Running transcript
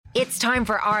It's time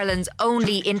for Ireland's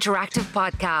only interactive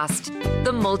podcast,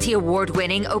 the multi-award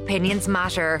winning Opinions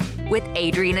Matter with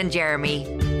Adrian and Jeremy.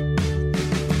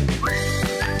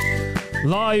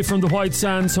 Live from the White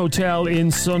Sands Hotel in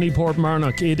sunny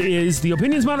Portmarnock, it is the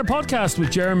Opinions Matter podcast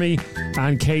with Jeremy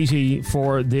and Katie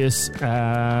for this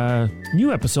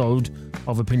new episode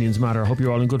of Opinions Matter. I hope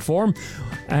you're all in good form.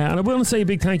 And I want to say a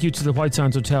big thank you to the White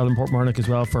Sands Hotel in Portmarnock as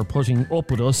well for putting up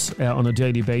with us on a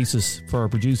daily basis for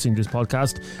producing this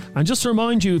podcast. And just to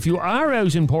remind you, if you are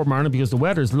out in Portmarnock, because the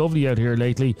weather's lovely out here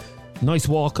lately, nice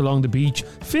walk along the beach.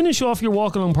 Finish off your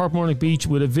walk along Portmarnock Beach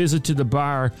with a visit to the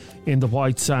bar in the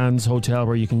White Sands Hotel,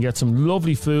 where you can get some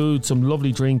lovely food, some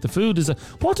lovely drink. The food is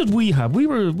what did we have?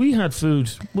 We had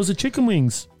food. Was it chicken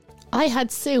wings? I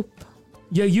had soup.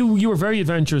 Yeah, you were very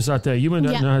adventurous that day. You went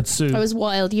out and had soup. I was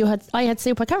wild. I had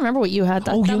soup. I can't remember what you had.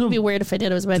 That would be weird if I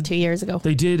did. It was about 2 years ago.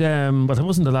 They did, but it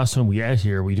wasn't the last time we ate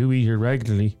here. We do eat here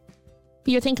regularly.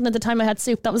 But you're thinking at the time I had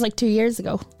soup. That was like 2 years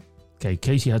ago. Okay,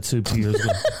 Katie had soup 2 years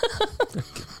ago.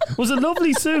 It was a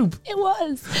lovely soup. It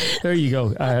was. There you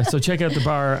go. So check out the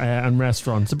bar and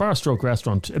restaurant. It's a bar stroke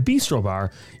restaurant, a bistro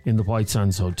bar in the White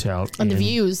Sands Hotel. And the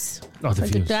views. Oh, the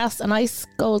views. A nice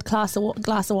gold glass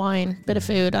of wine, bit of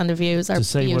food, and the views are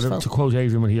beautiful. To quote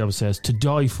Adrian, what he always says, to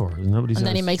die for. Isn't that what he says? And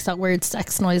then he makes that weird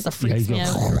sex noise that freaks me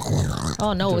out.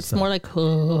 Oh no, it's more like...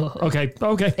 Okay.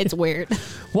 It's weird.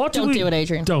 Don't do it,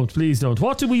 Adrian. Please don't.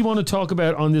 What do we want to talk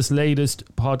about on this latest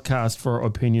podcast for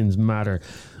Opinions Matter?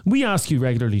 We ask you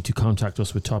regularly to contact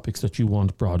us with topics that you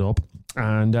want brought up.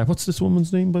 And what's this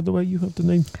woman's name, by the way? You have the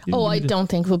name? I don't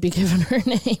think we'll be giving her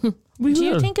name. Do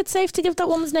you think it's safe to give that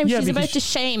woman's name? Yeah, she's about to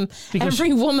shame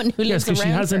every woman who lives around her. Yes, because she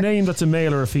has a name that's a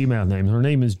male or a female name. Her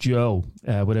name is Jo,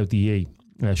 without the E.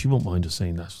 She won't mind us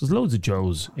saying that. There's loads of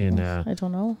Joes in... I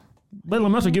don't know. Well,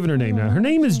 I'm not giving her name now. Her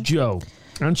name is Jo.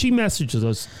 And she messages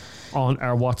us on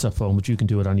our WhatsApp phone, which you can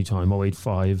do at any time,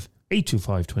 085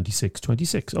 825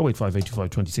 2626. 085 825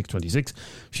 2626.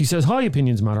 She says, "Hi,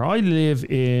 Opinions Matter. I live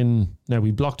in..." Now,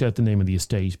 we blocked out the name of the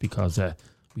estate because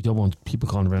we don't want people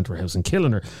calling around to her house and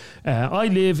killing her. "I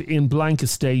live in blank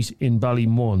estate in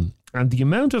Ballymun, and the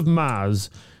amount of Maz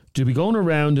who do be going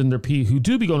around in their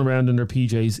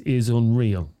PJs is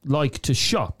unreal. Like to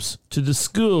shops, to the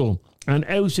school, and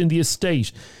out in the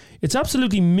estate. It's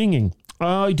absolutely minging.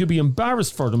 I do be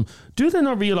embarrassed for them. Do they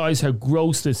not realise how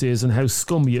gross this is and how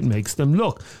scummy it makes them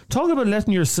look? Talk about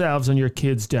letting yourselves and your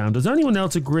kids down. Does anyone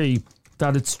else agree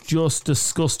that it's just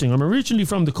disgusting? I'm originally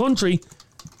from the country,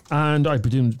 and I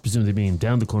presume they mean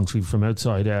down the country from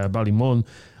outside Ballymun,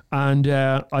 and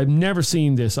I've never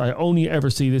seen this. I only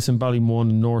ever see this in Ballymun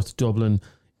in North Dublin.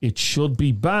 It should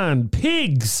be banned.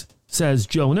 Pigs, says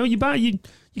Joe. Now, you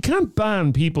can't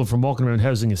ban people from walking around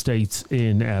housing estates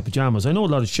in pyjamas. I know a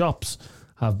lot of shops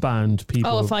have banned people.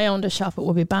 Oh, if I owned a shop, it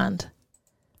would be banned.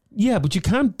 Yeah, but you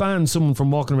can't ban someone from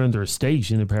walking around their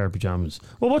estate in a pair of pyjamas.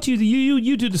 Well, what do you do?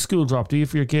 You do the school drop, do you,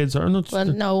 for your kids? Or not? Well,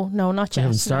 no, not yet. They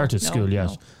haven't started school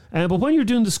yet. No. But when you're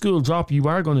doing the school drop, you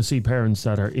are going to see parents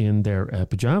that are in their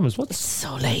pyjamas. It's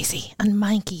so lazy and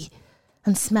manky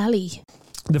and smelly.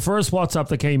 The first WhatsApp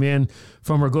that came in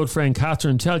from our good friend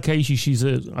Catherine. Tell Katie she's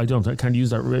I can't use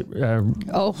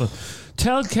that.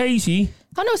 Tell Katie.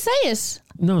 Oh no, say it.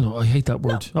 No, I hate that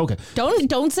word. No. Okay.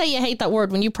 Don't say you hate that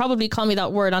word when you probably call me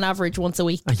that word on average once a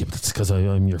week. Yeah, but that's because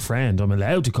I'm your friend. I'm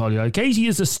allowed to call you. Katie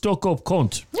is a stuck-up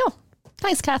cunt. No,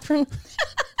 thanks, Catherine.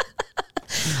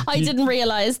 I didn't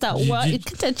realise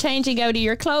that changing out of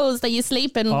your clothes that you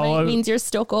sleep in means you're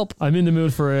stuck up. I'm in the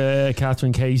mood for a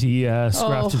Catherine Katie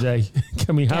scrap today.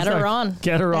 Can we have Get her on.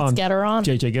 Get her on. Let's get her on.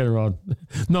 JJ, get her on.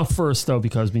 Not first, though,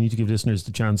 because we need to give listeners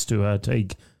the chance to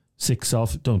take 6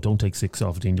 off. Don't take 6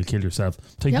 Sofadine, you'll kill yourself.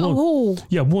 Take one. Oh.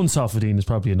 Yeah, 1 Sofadine is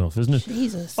probably enough, isn't it?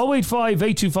 Jesus. 085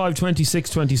 825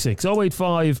 2626.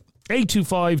 085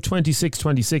 825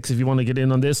 2626 if you want to get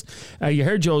in on this. You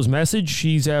heard Joe's message.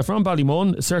 She's from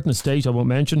Ballymun, a certain estate I won't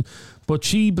mention, but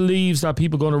she believes that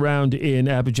people going around in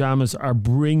pyjamas are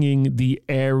bringing the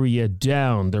area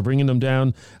down. They're bringing them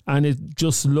down, and it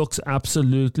just looks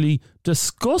absolutely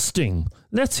disgusting.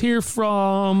 Let's hear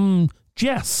from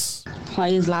Jess. Hi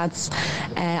lads,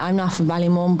 I'm not from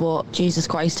Ballymun, but Jesus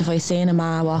Christ, if I seen a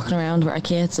ma walking around with her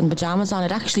kids in pyjamas on,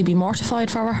 I'd actually be mortified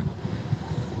for her.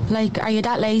 Like, are you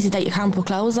that lazy that you can't put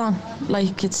clothes on?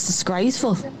 Like, it's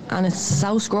disgraceful and it's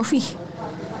so scruffy.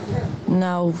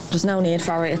 No, there's no need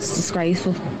for it. It's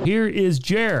disgraceful. Here is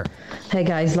Jer. Hey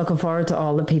guys, looking forward to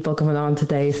all the people coming on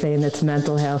today saying it's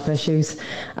mental health issues,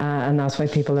 and that's why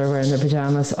people are wearing their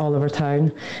pyjamas all over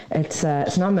town. It's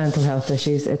not mental health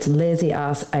issues, it's lazy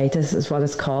ass-itis is what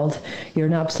it's called. You're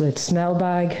an absolute smell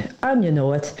bag, and you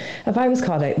know it. If I was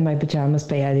caught out in my pyjamas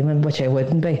by anyone, which I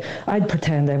wouldn't be, I'd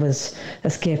pretend I was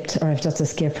escaped, or I've just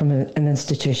escaped from an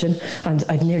institution, and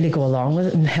I'd nearly go along with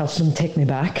it and help them take me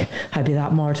back. I'd be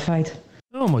that mortified.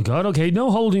 Oh my God, okay, no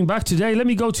holding back today. Let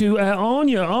me go to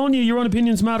Anya. Anya, your own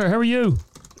opinions matter. How are you?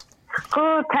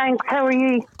 Good, thanks. How are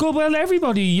you? Good, well,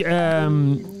 everybody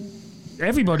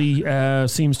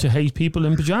seems to hate people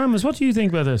in pyjamas. What do you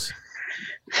think about this?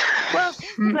 Well,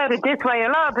 put it this way, a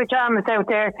lot of pyjamas out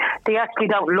there, they actually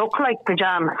don't look like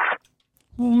pyjamas.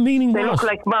 Well, meaning they what? They look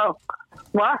like, well,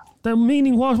 what? They're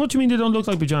meaning what? What do you mean they don't look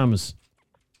like pyjamas?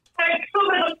 Like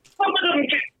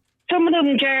some of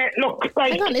them look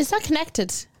like... Hang on, is that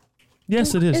connected?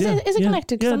 Yes, it is. Is yeah. it yeah.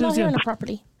 connected? Because Yeah, I'm not is, hearing it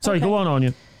properly. Sorry, Okay. go on,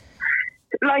 Anya.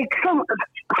 Like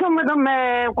some of them,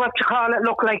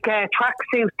 look like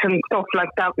tracksuits and stuff like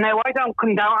that. Now, I don't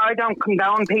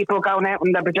condone people going out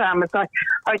in their pyjamas.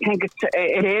 I think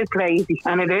it is lazy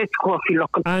and it is scruffy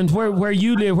looking. And where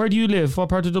you live? Where do you live? What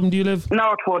part of Dublin do you live?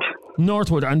 Northwood.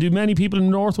 Northwood. And do many people in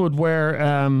Northwood wear?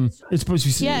 It's supposed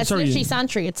to be. Yeah, it's literally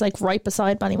Santry. It's like right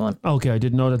beside Ballymun. Okay, I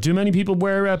didn't know that. Do many people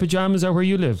wear pyjamas out where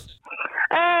you live?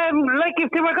 Like if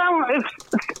they were if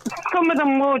some of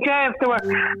them would, if they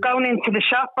were going into the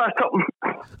shop or something.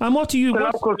 And what do you? The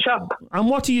local shop. And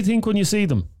what do you think when you see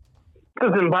them?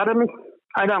 Doesn't bother me.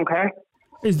 I don't care.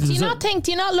 Do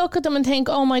you not look at them and think,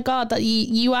 oh my God, that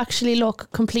you actually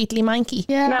look completely manky?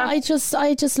 Yeah, no. I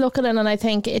just look at it and I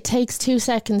think it takes 2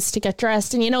 seconds to get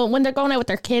dressed. And you know, when they're going out with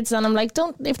their kids, and I'm like,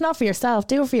 if not for yourself,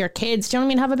 do it for your kids. Do you know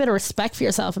what I mean? Have a bit of respect for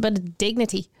yourself, a bit of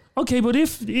dignity. Okay, but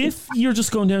if you're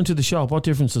just going down to the shop, what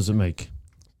difference does it make?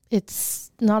 It's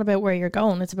not about where you're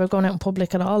going. It's about going out in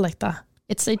public at all like that.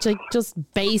 It's like just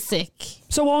basic.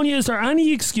 So, Anya, is there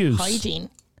any excuse? Hygiene.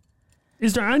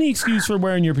 Is there any excuse for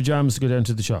wearing your pyjamas to go down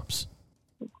to the shops?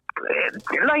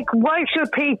 Like, why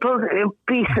should people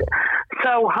be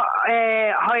so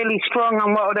highly strung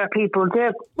on what other people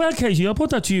do? Well, Katie, I'll put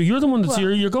that to you. You're the one that's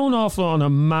here. You're going off on a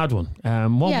mad one.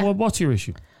 What's your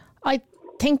issue? I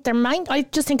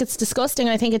just think it's disgusting.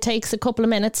 I think it takes a couple of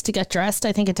minutes to get dressed.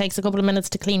 I think it takes a couple of minutes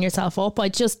to clean yourself up. I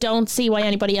just don't see why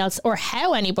anybody else or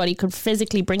how anybody could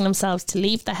physically bring themselves to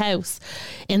leave the house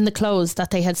in the clothes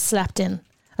that they had slept in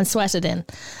and sweated in.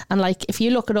 And like, if you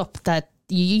look it up, that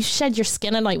you shed your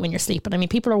skin at night when you're sleeping. I mean,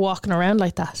 people are walking around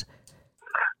like that.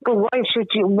 But why should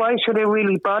it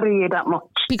really bother you that much?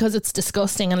 Because it's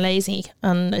disgusting and lazy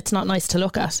and it's not nice to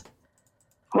look at.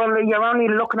 Well, you're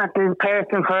only looking at the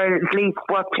person for at least,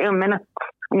 2 minutes?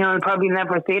 You'll probably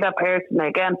never see that person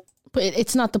again. But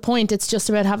it's not the point. It's just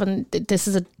about having...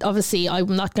 Obviously,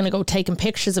 I'm not going to go taking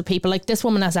pictures of people. Like, this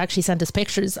woman has actually sent us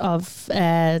pictures of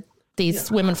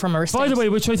these women from her estate. By the way,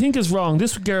 which I think is wrong.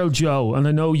 This girl, Jo, and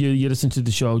I know you listen to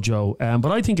the show, Jo,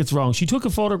 but I think it's wrong. She took a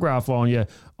photograph on you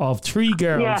of 3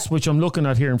 girls, which I'm looking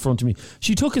at here in front of me.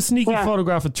 She took a sneaky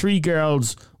photograph of 3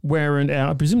 girls wearing,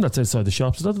 I presume that's outside the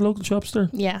shops. Is that the local shops there?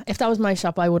 Yeah, if that was my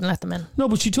shop, I wouldn't let them in. No,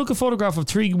 but she took a photograph of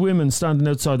 3 women standing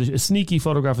outside, a sneaky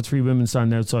photograph of 3 women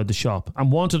standing outside the shop,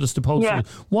 and wanted us to post it.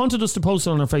 Wanted us to post it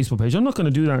on our Facebook page. I'm not going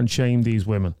to do that and shame these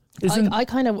women. I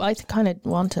kind of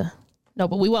want to. No,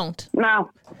 but we won't. No.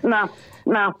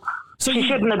 So you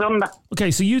shouldn't have done that. Okay,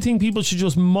 so you think people should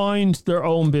just mind their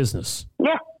own business?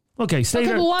 Yeah. Okay, stay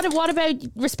there. But what about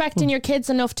respecting your kids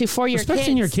enough to for your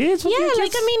respecting kids? Your kids? Yeah,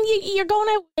 like, I mean, you're going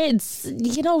out with kids.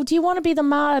 You know, do you want to be the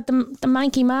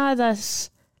manky ma that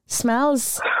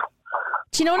smells?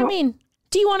 Do you know what I mean?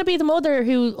 Do you want to be the mother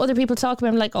who other people talk about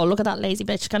and like, oh, look at that lazy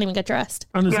bitch, can't even get dressed?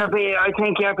 I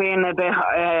think you're being a bit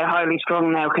highly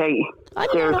strung now, Katie.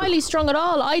 I'm not highly strung at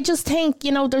all. I just think,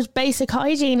 there's basic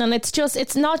hygiene, and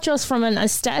it's not just from an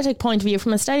aesthetic point of view.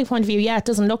 From an aesthetic point of view, yeah, it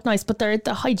doesn't look nice, but the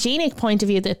hygienic point of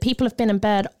view, that people have been in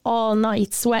bed all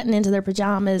night sweating into their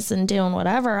pyjamas and doing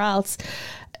whatever else.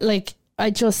 Like,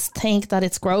 I just think that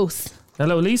it's gross.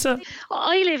 Hello, Lisa.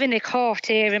 I live in a court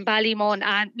here in Ballymun,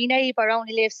 and my neighbour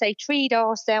only lives, say, 3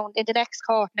 doors down in the next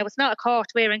court. Now, it's not a court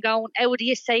where I'm going out of the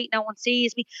estate, no one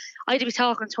sees me. I'd be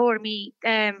talking to her in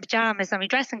my pyjamas and my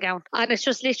dressing gown, and it's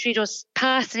just literally just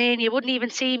passing in. You wouldn't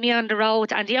even see me on the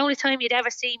road, and the only time you'd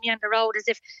ever see me on the road is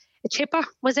if a chipper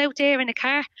was out there in a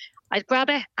car. I'd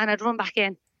grab it and I'd run back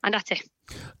in, and that's it.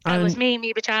 That was me in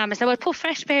my pyjamas. Now, I'd put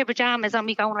fresh pair of pyjamas on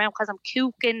me going around because I'm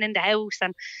cooking in the house,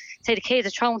 and say the kids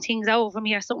are throwing things over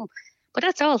me or something. But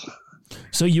that's all.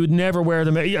 So you would never wear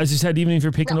them, as you said, even if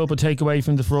you're picking up a takeaway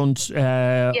from the front.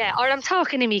 Yeah, or I'm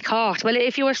talking in me cart. Well,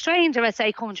 if you were a stranger, I'd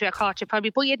say come to a cart,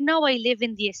 but you'd know I live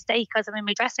in the estate because I'm in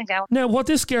my dressing gown. Now, what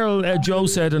this girl, Jo,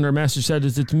 said in her message said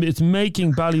is it's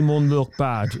making Ballymun look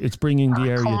bad. It's bringing the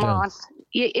area down. On.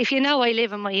 If you know I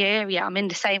live in my area, I'm in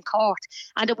the same court.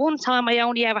 And at one time I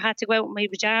only ever had to go out in my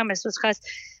pyjamas was because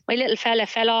my little fella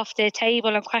fell off the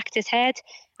table and cracked his head.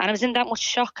 And I was in that much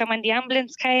shock. And when the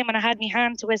ambulance came and I had my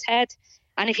hand to his head,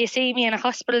 and if you see me in a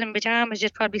hospital in pyjamas,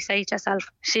 you'd probably say to yourself,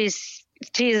 Jesus,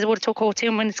 it would have took her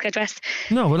 2 minutes to get dressed.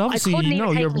 No, well, obviously, I couldn't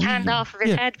even take my hand off of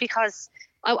his head because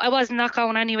I was not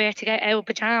going anywhere to get out of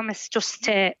pyjamas just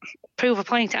to prove a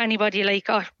point to anybody like,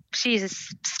 oh,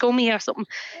 she's scummy or something.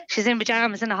 She's in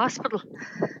pyjamas in the hospital.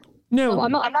 No, so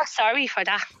I'm not sorry for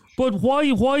that. But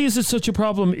why is it such a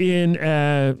problem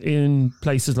in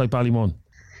places like Ballymun?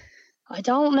 I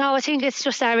don't know. I think it's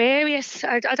just our areas.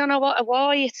 I don't know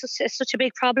why it's such a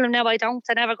big problem now. I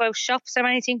never go shops or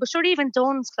anything. But sure, even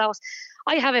Dunn's close.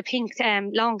 I have a pink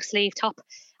long sleeve top,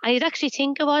 and you'd actually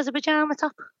think it was a pyjama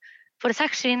top. But it's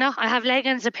actually not. I have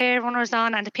leggings, a pair of runners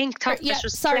on, and a pink top.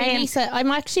 Sorry, plain. Lisa.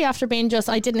 I'm actually after being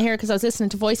I didn't hear because I was listening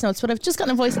to voice notes, but I've just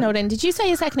gotten a voice note in. Did you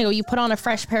say a second ago you put on a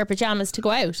fresh pair of pyjamas to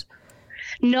go out?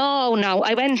 No.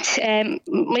 I went.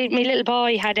 My little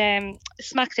boy had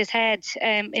smacked his head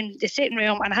in the sitting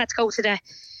room, and I had to go to the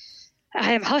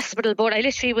hospital. But I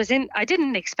literally was in. I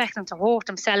didn't expect him to hurt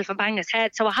himself and bang his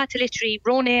head, so I had to literally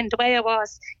run in the way I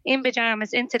was in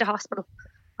pyjamas into the hospital.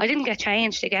 I didn't get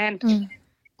changed again.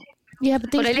 Yeah,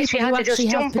 but these people who actually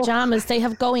have pyjamas, they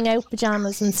have going out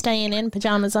pyjamas and staying in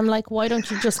pyjamas. I'm like, why don't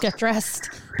you just get dressed?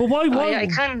 But why? I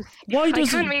can't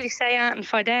really say anything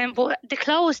for them, but the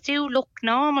clothes do look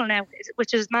normal now,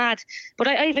 which is mad. But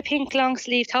I have a pink long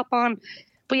sleeve top on,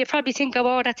 but you probably think I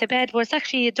wore that to bed, but it's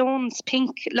actually a Dunn's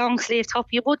pink long sleeve top.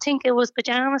 You would think it was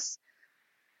pyjamas.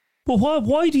 But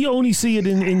why do you only see it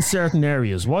in certain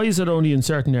areas? Why is it only in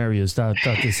certain areas that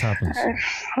this happens?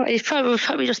 It's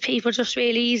probably just people just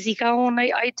really easy going.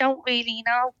 I don't really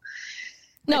know.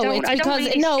 No, it's because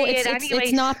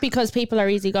it's not because people are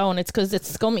easy going. It's because it's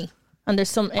scummy, and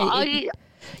there's some.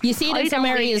 You see it in some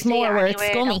areas more where it's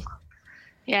scummy. No.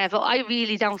 Yeah, but I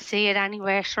really don't see it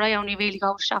anywhere. So I only really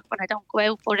go shop when I don't go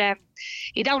out. But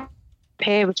you don't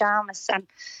pair pyjamas and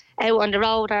out on the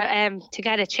road or to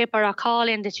get a chipper or call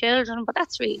in the children, but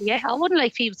that's really it. I wouldn't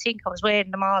like people to think I was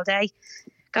wearing them all day,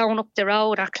 going up the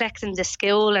road or collecting the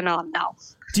school and all. No.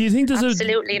 Do you think there's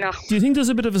absolutely not? Do you think there's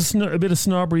a bit of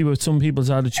snobbery with some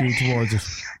people's attitude towards it?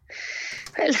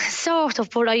 Well, sort of,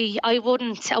 but I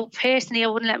wouldn't. Personally, I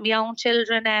wouldn't let my own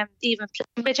children even play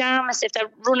in pyjamas if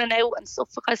they're running out and stuff,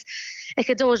 because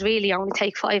it does really only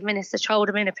take 5 minutes to throw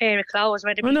them in a pair of clothes,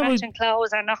 whether they be matching clothes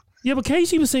or not. Yeah, but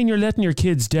Katie was saying you're letting your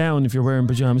kids down if you're wearing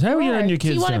pyjamas. How are you letting your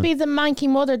kids down? Do you want to be the manky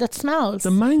mother that smells? The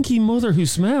manky mother who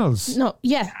smells? No,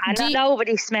 yeah. And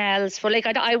nobody smells, but like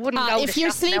I wouldn't go. If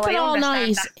you're sleeping all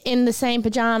night in the same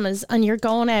pyjamas and you're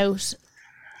going out,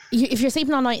 if you're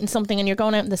sleeping all night in something and you're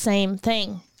going out in the same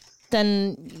thing,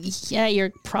 then yeah,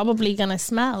 you're probably gonna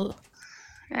smell.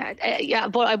 Yeah,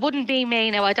 but I wouldn't be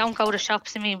me now. I don't go to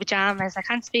shops in my pyjamas. I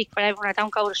can't speak for everyone. I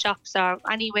don't go to shops or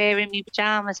anywhere in my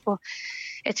pyjamas, but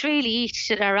it's really each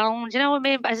to their own. Do you know what I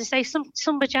mean? As I say,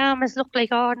 some pyjamas look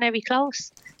like ordinary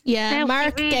clothes. Yeah, now,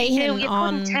 Mark Gahan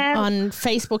on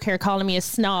Facebook here calling me a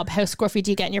snob. How scruffy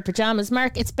do you get in your pyjamas?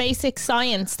 Mark, it's basic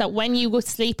science that when you go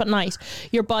sleep at night,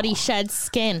 your body sheds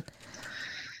skin.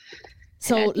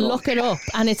 So look it up,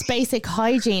 and it's basic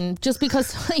hygiene. Just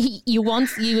because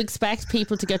you expect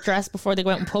people to get dressed before they go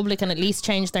out in public and at least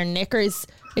change their knickers,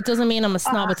 it doesn't mean I'm a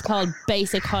snob. It's called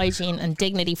basic hygiene and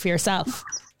dignity for yourself.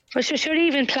 But sure,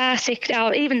 even plastic,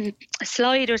 even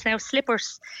sliders now,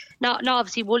 slippers, not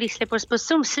obviously woolly slippers, but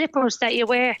some slippers that you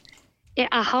wear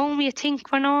at home you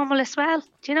think were normal as well.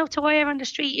 Do you know, to wear on the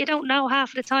street, you don't know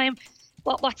half the time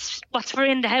what's for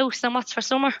in the house and what's for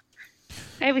summer.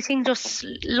 Everything just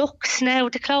looks now.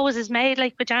 The clothes is made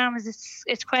like pyjamas.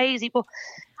 It's crazy, but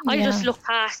I just look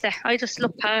past it.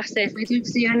 If I do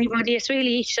see anybody, it's really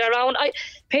each their own.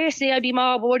 Personally, I'd be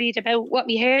more worried about what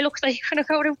my hair looks like when I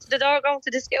go out to the door going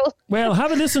to the school. Well,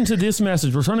 have a listen to this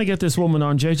message. We're trying to get this woman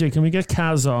on. JJ, can we get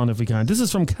Kaz on if we can? This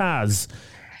is from Kaz.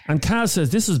 And Kaz says,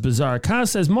 this is bizarre. Kaz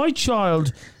says, my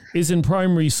child is in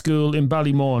primary school in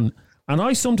Ballymun, and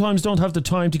I sometimes don't have the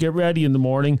time to get ready in the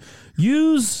morning.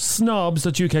 Use snobs,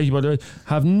 that's you, Katie, by the way,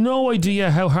 have no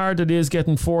idea how hard it is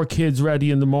getting 4 kids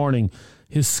ready in the morning.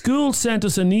 his school sent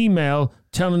us an email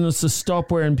telling us to stop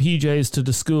wearing PJs to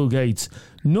the school gates.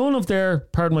 None of their,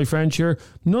 pardon my French here,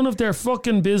 none of their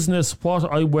fucking business what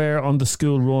I wear on the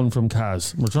school run from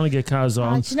Kaz. We're trying to get Kaz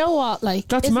on. Do you know what? Like,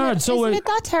 that's mad. Isn't it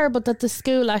that terrible that the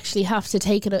school actually have to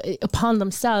take it upon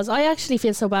themselves? I actually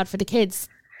feel so bad for the kids.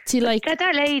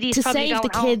 That lady's to probably save going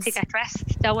the home kids to get dressed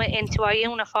into her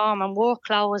uniform and work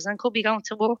clothes and could be going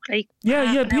to work like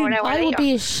I would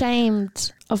be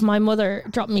ashamed of my mother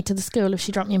dropping me to the school if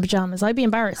she dropped me in pyjamas. I'd be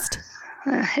embarrassed.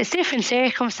 It's different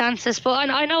circumstances, but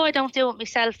I know I don't do it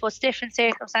myself, but it's different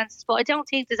circumstances. But I don't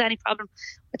think there's any problem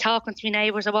with talking to my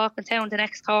neighbours or walking down the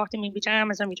next court in my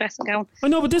pyjamas or my dressing gown. I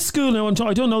know, but this school now,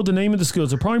 I don't know the name of the school.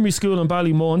 It's a primary school in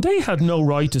Ballymun. They had no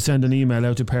right to send an email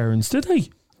out to parents, did they?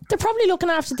 They're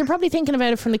probably thinking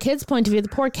about it from the kids' point of view. The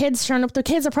poor kids turn up. The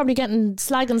kids are probably getting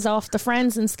slaggings off the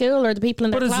friends in school or the people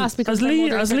in their class because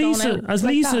as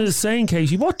Lisa is saying,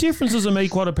 Katie, what difference does it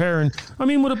make what a parent? I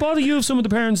mean, would it bother you if some of the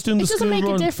parents doing the school run? It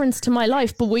doesn't make a difference to my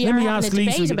life, but we are having a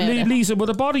debate about it. Lisa, would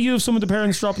it bother you if some of the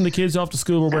parents dropping the kids off to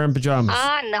school were wearing pyjamas?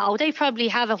 No, they probably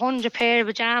have 100 pair of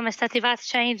pyjamas that they've had to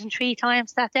change 3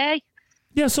 times that day.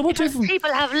 Yeah, so what difference?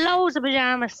 People have loads of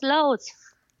pyjamas, loads.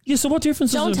 Yeah, so what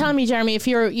difference Don't tell me, Jeremy, if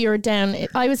you're down.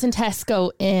 I was in Tesco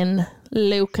in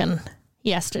Lucan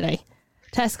yesterday.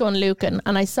 Tesco in Lucan,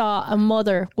 and I saw a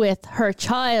mother with her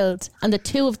child and the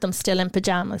two of them still in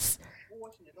pyjamas.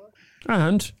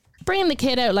 And? Bringing the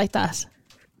kid out like that.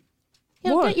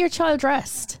 Get your child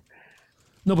dressed.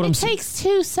 No, but it takes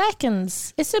 2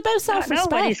 seconds. It's about self-respect.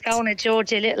 Nobody's going to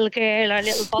judge a little girl or a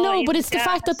little boy. No, but it's the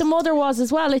fact that the mother was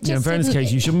as well. It just in fairness,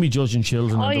 Kate, you shouldn't be judging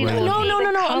children. No.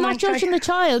 I'm not judging the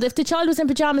child. If the child was in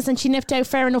pyjamas and she nipped out,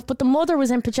 fair enough. But the mother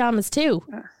was in pyjamas too.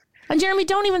 And Jeremy,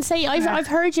 don't even say. I've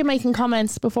heard you making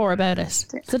comments before about it.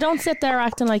 So don't sit there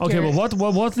acting like. Okay, you're... but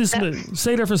what this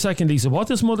say there for a second, Lisa. What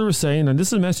this mother is saying, and this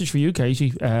is a message for you,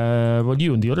 Katie.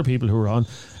 You and the other people who are on.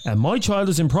 My child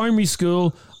is in primary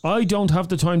school. I don't have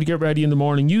the time to get ready in the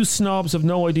morning. You snobs have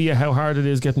no idea how hard it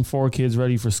is getting 4 kids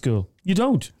ready for school. You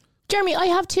don't. Jeremy, I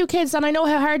have 2 kids and I know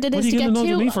how hard it is to get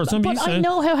 2. But I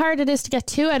know how hard it is to get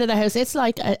 2 out of the house. It's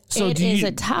like it is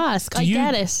a task. I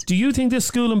get it. Do you think this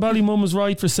school in Ballymun was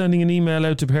right for sending an email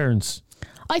out to parents?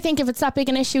 I think if it's that big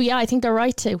an issue, yeah, I think they're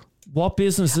right to. What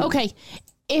business? Okay,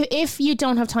 if you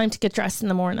don't have time to get dressed in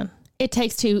the morning, it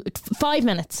takes 5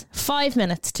 minutes. 5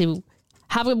 minutes to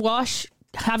have a wash,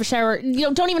 have a shower.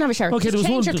 Don't even have a shower. Okay, just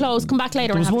change your clothes, come back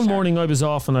later. There was one morning I was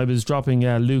off and I was dropping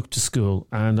Luke to school,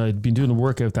 and I'd been doing a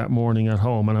workout that morning at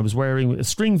home, and I was wearing a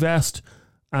string vest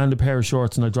and a pair of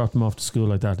shorts, and I dropped him off to school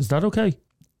like that. Is that okay?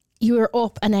 You were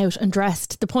up and out and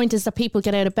dressed. The point is that people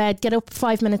get out of bed, get up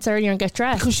 5 minutes earlier and get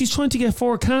dressed. Because she's trying to get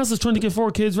 4 Kaz is trying to get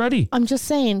 4 kids ready. I'm just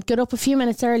saying, get up a few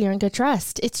minutes earlier and get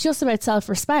dressed. It's just about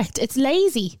self-respect. It's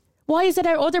lazy. Why is it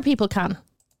how other people can?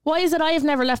 Why is it I have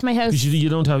never left my house? Because you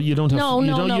don't have stop.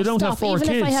 have 4 kids.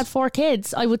 Even if I had 4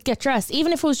 kids, I would get dressed.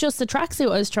 Even if it was just a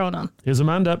tracksuit I was thrown on. Here's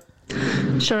Amanda.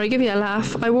 Sure, I give you a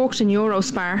laugh. I worked in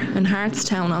Eurospar in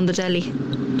Hartstown on the Delhi,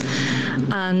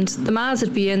 and the mas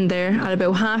would be in there at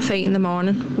about 8:30 in the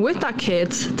morning with their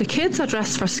kids. The kids are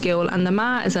dressed for school and the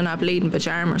ma is in her bleeding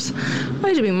pyjamas.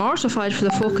 I'd be mortified for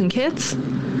the fucking kids.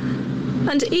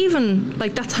 And even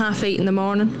like that's 8:30 in the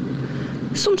morning.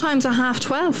 Sometimes at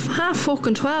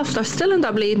 12:30, 12, they're still in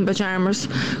their bleeding pyjamas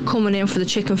coming in for the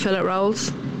chicken fillet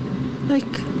rolls.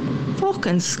 Like,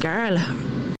 fucking Scarlet.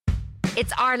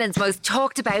 It's Ireland's most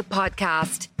talked about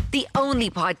podcast. The only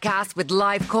podcast with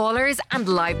live callers and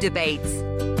live debates.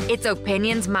 It's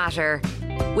Opinions Matter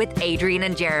with Adrian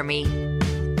and Jeremy.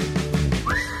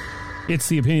 It's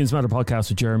the Opinions Matter podcast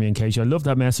with Jeremy and Katie. I love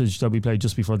that message that we played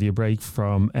just before the break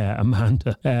from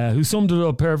Amanda, who summed it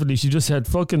up perfectly. She just said,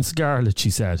 fucking Scarlet, she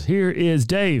said. Here is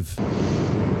Dave.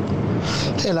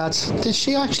 Hey lads, did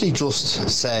she actually just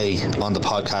say on the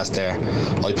podcast there,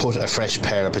 I put a fresh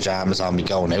pair of pyjamas on me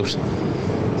going out?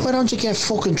 Why don't you get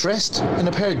fucking dressed in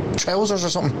a pair of trousers or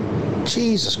something?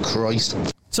 Jesus Christ.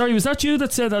 Sorry, was that you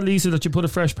that said that, Lisa, that you put a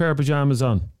fresh pair of pyjamas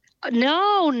on?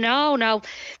 No.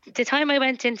 The time I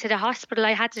went into the hospital,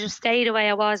 I had to just stay the way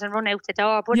I was and run out the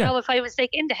door. But no, if I was like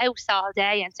in the house all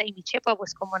day and say my chipper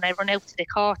was coming, I'd run out to the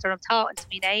court or I'm talking to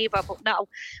my neighbour. But no,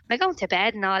 when I go to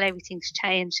bed and all, everything's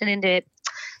changed and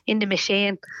in the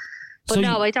machine. But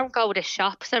so I don't go to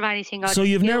shops or anything. So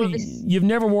you've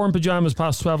never worn pyjamas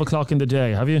past 12 o'clock in the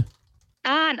day, have you?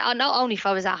 And not only if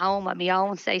I was at home on my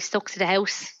own, say stuck to the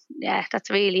house. Yeah, that's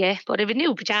really it. But if I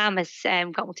new pyjamas,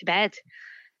 going to bed.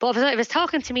 But if I was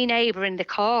talking to my neighbour in the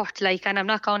court, and I'm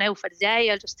not going out for the day,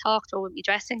 I'll just talk to her with my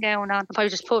dressing gown on. If I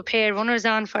just put a pair of runners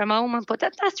on for a moment, but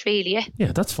that's really it.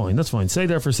 Yeah, that's fine. Stay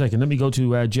there for a second. Let me go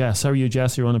to Jess. How are you,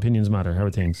 Jess? You're on Opinions Matter. How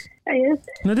are things?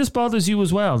 Now, this bothers you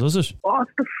as well, does it? Oh,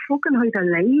 it's the fucking height of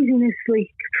laziness.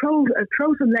 Like, throw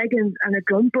some leggings and a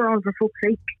jumper on for fuck's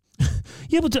sake.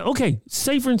 Yeah, but okay,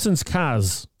 say for instance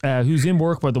Kaz, who's in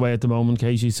work by the way at the moment,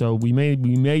 Katie, so we may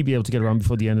be able to get around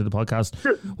before the end of the podcast.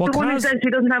 The one who says she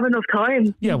doesn't have enough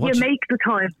time. Yeah, you make the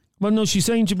time. Well, no, she's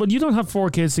saying, but you don't have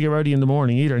 4 kids to get ready in the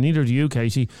morning either. Neither do you,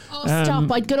 Katie. Oh,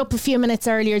 stop. I'd get up a few minutes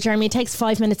earlier, Jeremy. It takes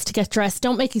 5 minutes to get dressed.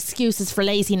 Don't make excuses for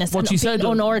laziness and being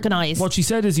unorganised. What she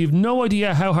said is you've no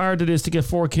idea how hard it is to get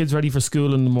 4 kids ready for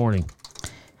school in the morning.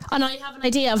 And I have an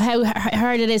idea of how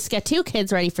hard it is to get 2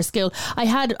 kids ready for school. I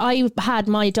had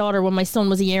my daughter when my son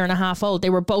was 1.5 years old. They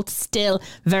were both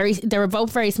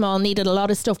very small, needed a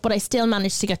lot of stuff, but I still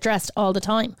managed to get dressed all the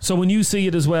time. So when you see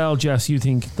it as well, Jess, you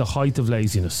think the height of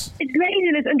laziness. It's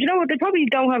laziness, and you know what? They probably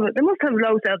don't have it. They must have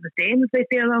low self-esteem if they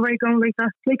feel alright going like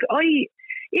that. Like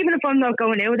even if I'm not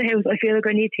going out of the house, I feel like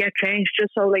I need to get changed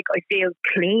just so like I feel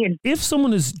clean. If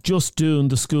someone is just doing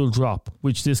the school drop,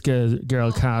 which this girl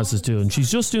Kaz is doing,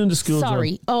 she's just doing the school drop.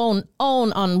 Own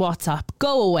on WhatsApp.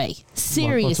 Go away.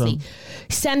 Seriously.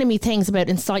 Sending me things about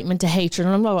incitement to hatred.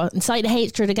 And I'm inciting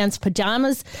hatred against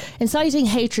pyjamas, inciting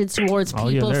hatred towards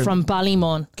people from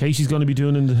Ballymun. Katie's going to be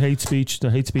doing in the hate speech.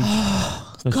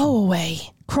 Go away.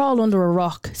 Crawl under a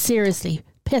rock. Seriously.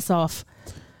 Piss off.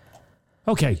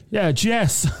 Okay, yeah,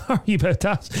 Jess, sorry about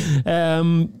that.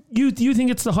 You think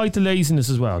it's the height of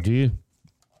laziness as well, do you?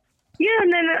 Yeah,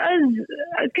 and then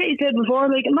as Katie said before,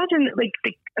 like imagine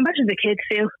the kids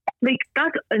feel like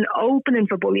that's an opening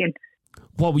for bullying.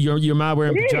 What, your ma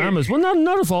wearing pyjamas? Well,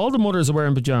 not if all the mothers are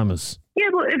wearing pyjamas. Yeah,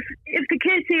 but if the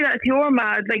kids see that it's your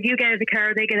mad, like you get out of the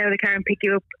car, they get out of the car and pick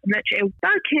you up and let you out,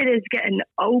 that kid is getting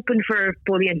open for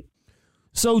bullying.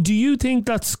 So do you think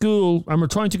that school, and we're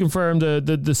trying to confirm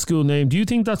the school name, do you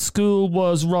think that school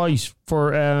was right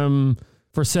for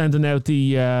sending out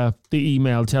the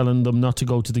email telling them not to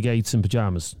go to the gates in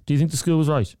pyjamas? Do you think the school was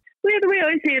right? Well, the way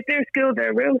I see it, their school,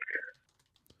 their rules.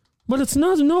 Well, it's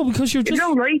not, no, because you're just... If you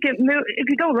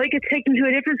don't like it, take them to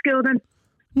a different school then.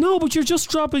 No, but you're just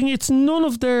dropping... It's none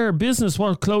of their business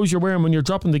what clothes you're wearing when you're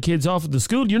dropping the kids off at the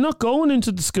school. You're not going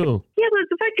into the school. Yeah, but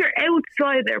the fact you're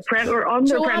outside their or on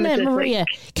their premises... Maria,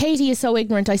 Katie is so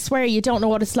ignorant. I swear you don't know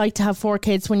what it's like to have 4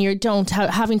 kids when you don't.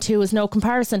 Having 2 is no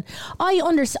comparison. I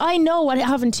know what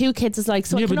having 2 kids is like,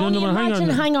 so I can only imagine,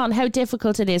 hang on, how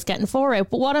difficult it is getting 4 out.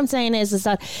 But what I'm saying is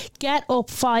that get up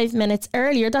 5 minutes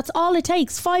earlier. That's all it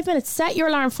takes. 5 minutes. Set your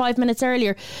alarm 5 minutes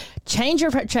earlier. Change your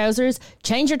trousers,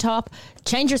 change your top,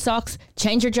 change your socks,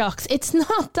 change your jocks. It's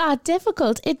not that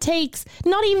difficult. It takes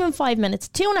not even 5 minutes,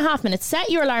 2.5 minutes. Set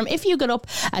your alarm. If you get up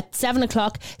at 7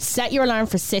 o'clock, set your alarm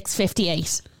for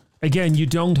 6:58. Again, you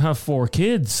don't have 4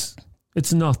 kids.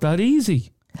 It's not that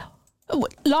easy.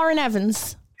 Lauren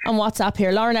Evans on WhatsApp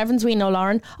here. Lauren Evans, we know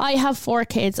Lauren. I have 4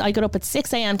 kids. I get up at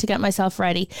 6 a.m. to get myself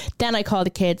ready. Then I call the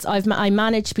kids. I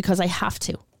manage because I have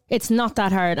to. It's not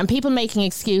that hard. And people making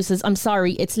excuses, I'm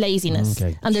sorry, it's laziness.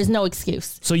 Okay. And there's no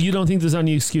excuse. So you don't think there's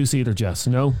any excuse either, Jess?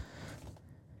 No?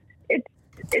 It's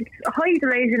height of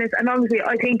laziness, and honestly,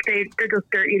 I think they're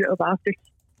just dirty little bastards.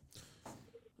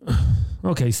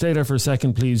 Okay, stay there for a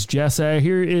second, please. Jess,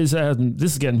 here is,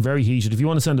 this is getting very heated. If you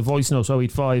want to send a voice note,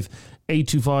 085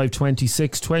 825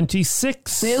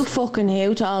 2626. Boo fucking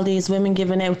who to all these women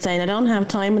giving out saying, I don't have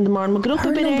time in the morning. We'll get up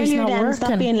a bit earlier then,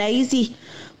 stop being lazy.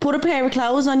 Put a pair of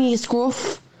clothes on you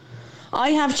scruff. I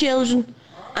have children,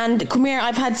 and come here,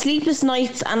 I've had sleepless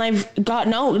nights and I've got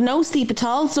no sleep at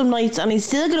all some nights, and I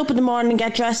still get up in the morning and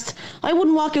get dressed. I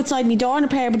wouldn't walk outside my door in a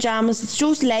pair of pyjamas. It's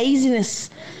just laziness.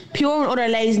 Pure utter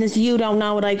laziness. You don't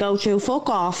know what I go through. Fuck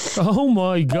off. Oh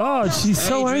my God, she's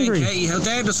so angry. Hey, how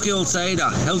dare the school say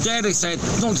that? How dare they say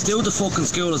it's nothing to do with the fucking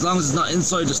school as long as it's not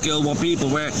inside the school what people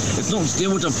wear. It's nothing to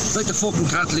do with them. It's like the fucking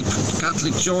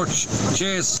Catholic Church.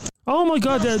 Cheers. Oh my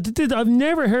God, I've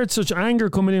never heard such anger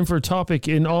coming in for a topic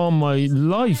in all my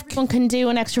life. One can do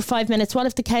an extra 5 minutes. What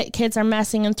if the kids are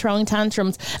messing and throwing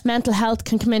tantrums? Mental health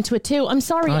can come into it too. I'm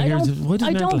sorry, I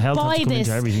don't buy this.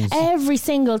 Every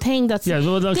single thing that's... Yeah,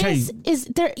 well, okay.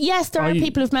 There are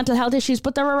people with mental health issues,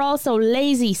 but there are also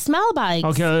lazy smell bags.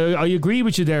 Okay, I agree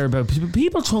with you there about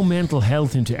people throw mental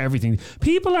health into everything.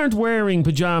 People aren't wearing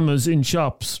pyjamas in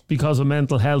shops because of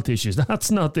mental health issues.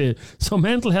 That's not the... So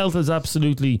mental health is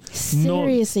absolutely...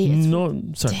 Seriously,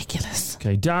 it's ridiculous.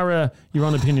 Okay, Dara, you're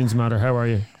on Opinions Matter. How are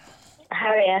you? How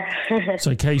are you?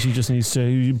 So Katie just needs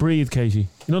to breathe, Katie.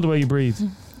 You know the way you breathe?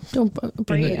 Don't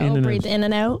breathe in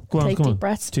and out. Go on, Take deep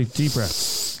breaths. Take deep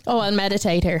breaths. Oh, I'll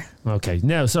meditate here. Okay,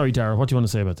 now, sorry, Dara, what do you want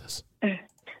to say about this?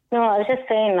 No, I was just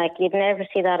saying, like, you'd never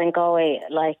see that in Galway,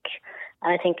 like,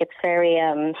 and I think it's very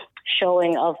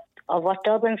showing of what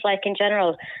Dublin's like in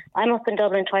general. I'm up in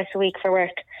Dublin twice a week for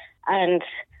work, And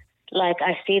like,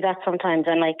 I see that sometimes,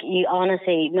 and like, you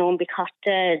honestly, no one be caught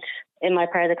dead in my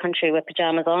part of the country with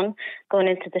pajamas on, going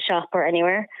into the shop or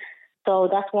anywhere. So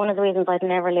that's one of the reasons I'd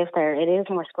never live there. It is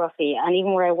more scruffy. And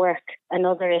even where I work,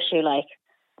 another issue, like,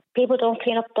 people don't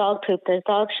clean up dog poop. There's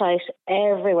dog shite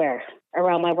everywhere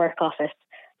around my work office.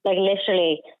 Like,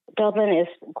 literally, Dublin is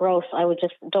gross. I would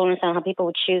just don't understand how people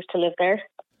would choose to live there.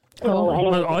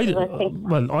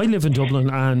 I live in Dublin,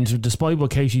 and despite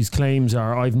what Katie's claims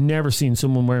are, I've never seen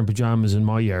someone wearing pajamas in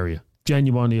my area.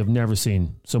 Genuinely, I've never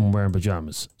seen someone wearing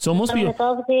pajamas. So it must be. It's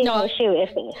obviously an issue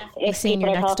if seen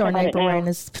your next door neighbour wearing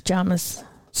his pajamas.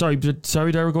 Sorry,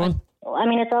 Dara, go on. I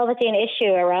mean, it's obviously an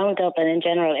issue around Dublin in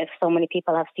general if so many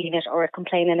people have seen it or are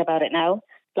complaining about it now.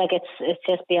 Like, it's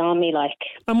just beyond me, like.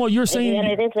 And what you're saying... And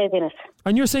it is laziness.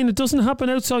 And you're saying it doesn't happen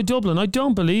outside Dublin. I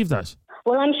don't believe that.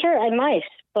 Well, I'm sure I might,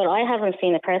 but I haven't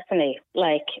seen it personally,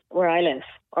 like, where I live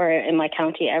or in my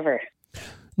county ever.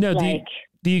 No, like,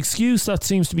 the excuse that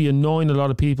seems to be annoying a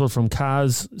lot of people from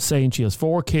Kaz, saying she has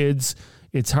 4 kids,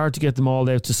 it's hard to get them all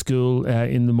out to school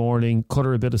in the morning, cut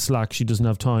her a bit of slack, she doesn't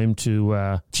have time to...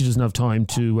 I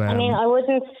mean, I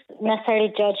wouldn't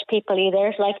necessarily judge people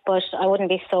either, like, but I wouldn't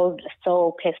be so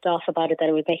pissed off about it that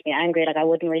it would make me angry. Like, I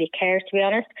wouldn't really care, to be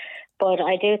honest. But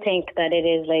I do think that it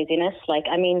is laziness. Like,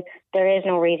 I mean, there is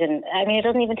no reason. I mean, it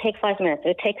doesn't even take 5 minutes.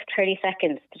 It takes 30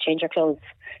 seconds to change your clothes.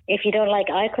 If you don't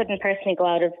like, I couldn't personally go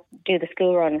out and do the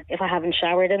school run if I haven't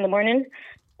showered in the morning,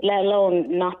 let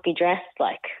alone not be dressed.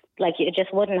 Like it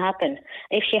just wouldn't happen.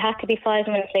 If she had to be 5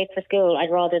 minutes late for school,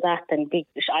 I'd rather that than be.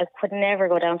 I could never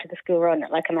go down to the school run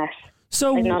like a mess.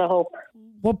 So, like, not a hope.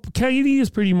 What Katie is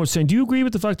pretty much saying, do you agree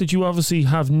with the fact that you obviously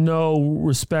have no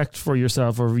respect for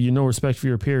yourself, or no respect for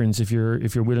your appearance if you're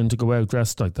willing to go out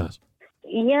dressed like that?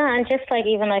 Yeah, and just like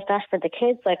even like that for the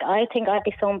kids, like I think I'd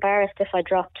be so embarrassed if I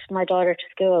dropped my daughter to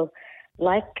school,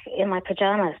 like in my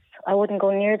pajamas. I wouldn't go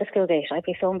near the school gate. I'd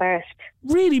be so embarrassed.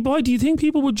 Really? Why do you think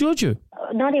people would judge you?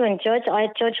 Not even judge.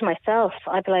 I'd judge myself.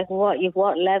 I'd be like, what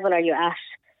level are you at?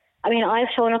 I mean, I've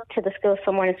shown up to the school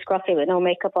somewhere in scruffy with no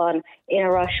makeup on, in a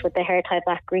rush with the hair tied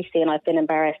back greasy, and I've been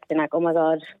embarrassed. Been like, oh my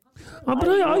God. But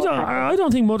I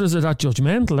don't think mothers are that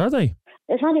judgmental, are they?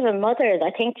 It's not even mothers.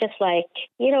 I think just like,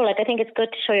 like I think it's good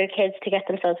to show your kids to get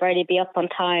themselves ready, be up on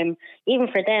time. Even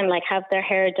for them, like have their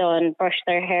hair done, brush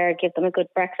their hair, give them a good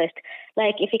breakfast.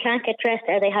 Like if you can't get dressed,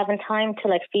 are they having time to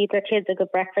like feed their kids a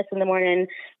good breakfast in the morning?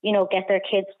 Get their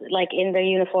kids like in their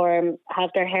uniform,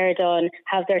 have their hair done,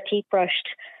 have their teeth brushed.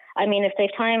 I mean, if they've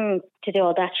time to do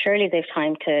all that, surely they've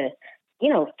time to,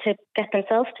 to get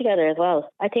themselves together as well.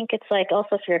 I think it's like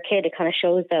also for your kid, it kind of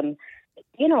shows them,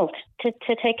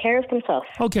 to take care of themselves.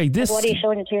 Okay, like, what are you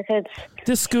showing it to your kids?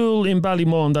 This school in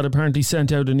Ballymun that apparently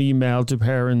sent out an email to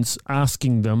parents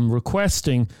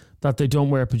requesting that they don't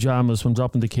wear pajamas when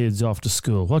dropping the kids off to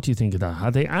school. What do you think of that?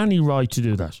 Had they any right to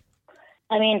do that?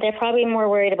 I mean, they're probably more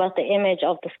worried about the image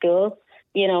of the school,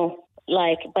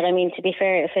 but I mean, to be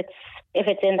fair, if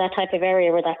it's in that type of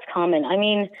area where that's common, I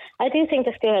mean, I do think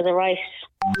the school has a right.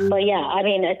 But yeah, I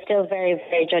mean, it's still very,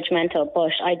 very judgmental.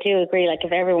 But I do agree, like,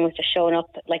 if everyone was just showing up,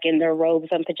 like, in their robes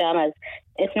and pajamas,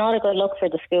 it's not a good look for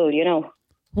the school,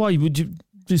 Why? Would you,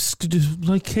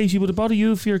 like, Katie, would it bother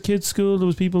you if your kid's school, there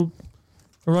was people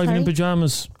arriving in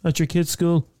pajamas at your kid's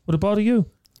school? Would it bother you?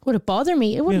 Would it bother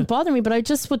me? It wouldn't bother me, but I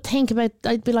just would think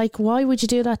I'd be like, why would you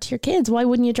do that to your kids? Why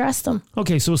wouldn't you dress them?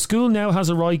 Okay, so a school now has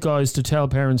a right, guys, to tell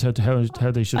parents how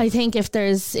they should. I think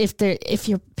if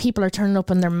your people are turning up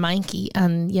and they're manky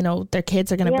and, their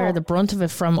kids are going to bear the brunt of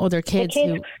it from other kids.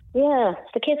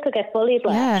 The kids could get bullied,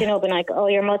 being like, oh,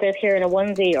 your mother's here in a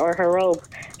onesie or her robe.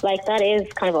 Like, that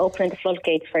is kind of opening the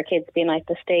floodgates for kids being like,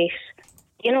 the state,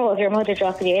 of your mother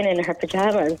dropping you in her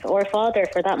pajamas, or father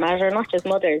for that matter, not just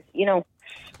mothers,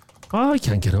 Oh, I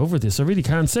can't get over this. I really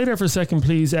can't. Stay there for a second,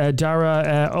 please.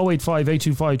 Dara, 085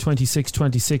 825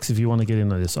 2626 if you want to get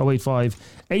in on this. 085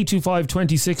 825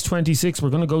 2626. We're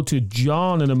going to go to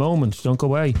John in a moment. Don't go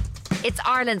away. It's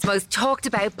Ireland's most talked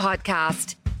about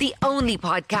podcast. The only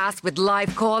podcast with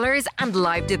live callers and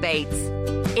live debates.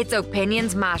 It's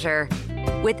Opinions Matter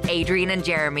with Adrian and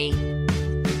Jeremy.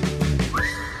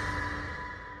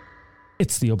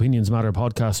 It's the Opinions Matter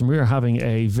podcast, and we're having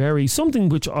something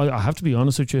which I have to be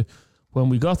honest with you, when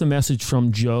we got the message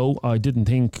from Joe, I didn't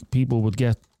think people would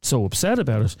get so upset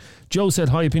about it. Joe said,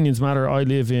 hi, Opinions Matter. I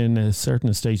live in a certain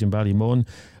estate in Ballymun,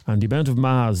 and the amount of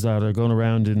mas that are going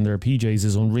around in their PJs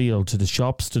is unreal, to the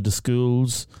shops, to the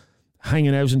schools.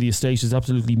 Hanging out in the estate is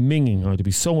absolutely minging. I'd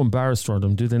be so embarrassed for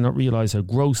them. Do they not realise how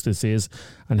gross this is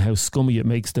and how scummy it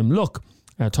makes them look?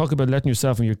 Talk about letting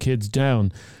yourself and your kids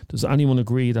down. Does anyone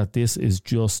agree that this is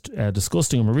just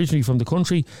disgusting? I'm originally from the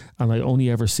country and I only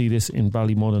ever see this in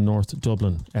Ballymun in North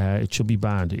Dublin. It should be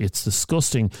banned. It's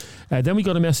disgusting. Then we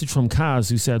got a message from Kaz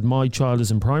who said, my child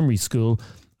is in primary school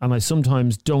and I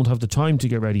sometimes don't have the time to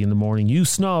get ready in the morning. You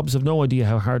snobs have no idea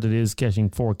how hard it is getting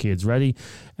 4 kids ready.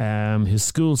 His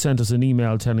school sent us an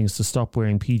email telling us to stop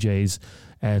wearing PJs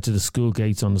to the school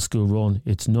gates on the school run.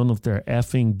 It's none of their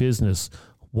effing business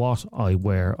what I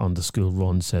wear on the school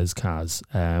run, says Kaz.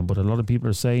 But a lot of people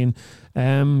are saying,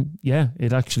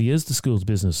 it actually is the school's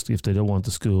business if they don't want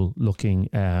the school looking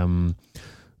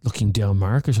down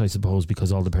market, I suppose,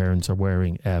 because all the parents are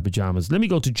wearing pyjamas. Let me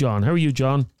go to John. How are you,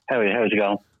 John? How's it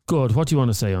going? Good. What do you want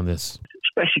to say on this?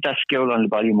 Especially that school on the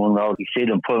Ballymun Road. You see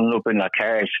them pulling up in their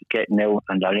cars, getting out,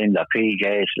 and they're in their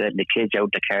PJs, letting the kids out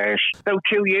the cars. About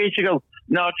 2 years ago,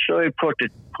 Northside put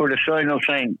a sign up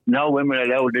saying no women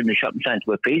allowed in the shopping centre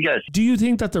with PJs. Do you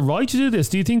think that they're right to do this?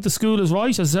 Do you think the school is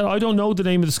right? As I said, I don't know the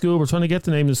name of the school. We're trying to get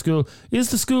the name of the school.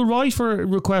 Is the school right for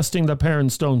requesting that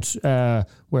parents don't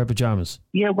wear pyjamas?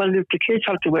 Yeah, well, if the kids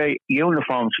have to wear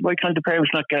uniforms, why can't the parents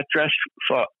not get dressed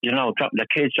for, dropping the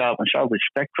kids off and show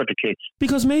respect for the kids?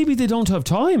 Because maybe they don't have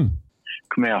time.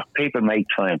 Come here, people make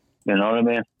time. You know what I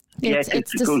mean? Yes,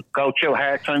 it's could go through a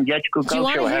hard time. Yes, you could go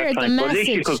through a hard time. Do you want to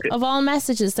hear the message of all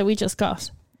messages that we just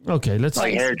got? Okay, let's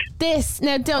I heard. This.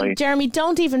 Now, Jeremy,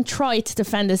 don't even try to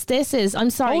defend this. This is, I'm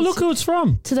sorry. Oh, look who it's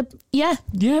from. Yeah.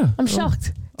 I'm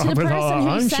shocked. To the person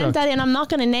who sent that in, I'm not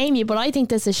going to name you, but I think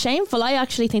this is shameful. I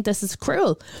actually think this is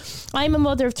cruel. I'm a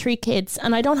mother of 3 kids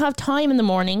and I don't have time in the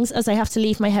mornings as I have to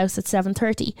leave my house at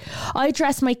 7:30. I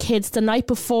dress my kids the night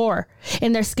before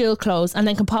in their school clothes and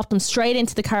then can pop them straight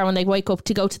into the car when they wake up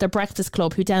to go to their breakfast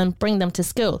club, who then bring them to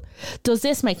school. Does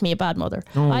this make me a bad mother?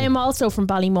 I am also from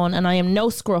Ballymun and I am no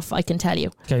scruff, I can tell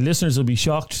you. Okay, listeners will be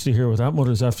shocked to hear what that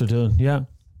mother's after doing. Yeah.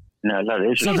 No, that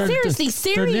is. No,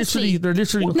 seriously. They're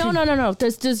literally. No.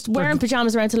 There's wearing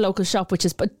pajamas around the local shop, which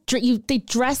is, but they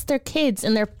dress their kids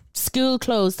in their school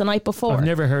clothes the night before. I've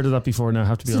never heard of that before. Now I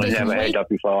have to be honest. I've never heard that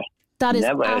before. That is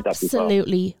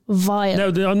absolutely vile.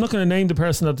 Now, I'm not going to name the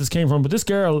person that this came from, but this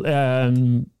girl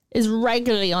is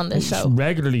regularly on this show.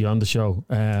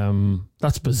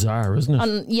 That's bizarre, isn't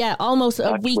it? Almost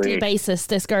a weekly basis.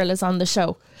 This girl is on the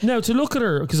show. Now, to look at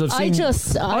her, because I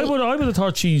would have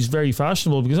thought she's very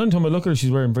fashionable, because anytime I look at her,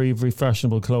 she's wearing very, very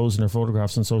fashionable clothes in her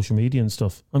photographs on social media and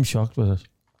stuff. I'm shocked with it.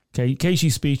 Okay,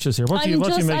 Casey's speechless here. What do you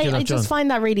make of that, John? I just find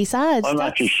that really sad. I'm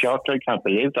actually shocked. I can't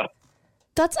believe that.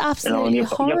 That's absolutely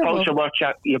horrible. You're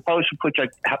supposed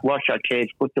to watch your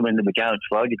kids, put them in the pajamas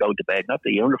before you go to bed, not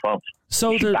the uniforms.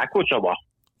 So they're backwards or what?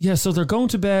 Yeah, so they're going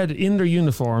to bed in their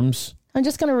uniforms. I'm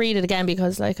just going to read it again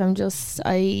because, okay?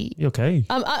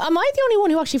 Am I the only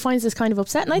one who actually finds this kind of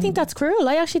upsetting? I think that's cruel.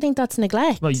 I actually think that's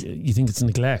neglect. Well, you think it's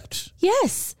neglect?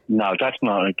 Yes. No, that's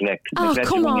not neglect. Oh,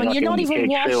 come on. You're not even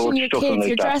washing your kids.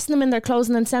 You're dressing them in their clothes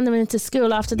and then sending them into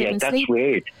school after they've been sleeping. Yeah, that's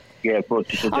weird. Yeah, but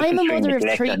I'm a mother of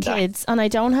 3 kids and I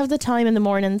don't have the time in the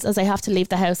mornings as I have to leave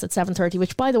the house at 7:30,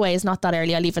 which by the way is not that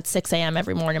early. I leave at 6 a.m.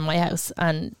 every morning in my house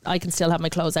and I can still have my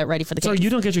clothes out ready for the kids. So you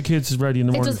don't get your kids ready in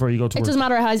the morning before you go to work? It doesn't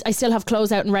matter how I still have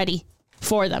clothes out and ready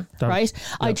for them, right?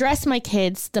 Yeah. I dress my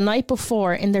kids the night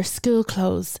before in their school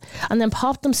clothes and then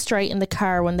pop them straight in the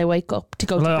car when they wake up to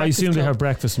go to breakfast. I assume they have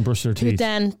breakfast and brush their teeth. To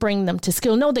then bring them to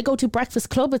school. No, they go to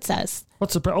breakfast club, it says.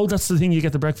 That's the thing, you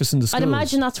get the breakfast in the school. I'd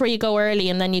imagine that's where you go early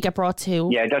and then you get brought to.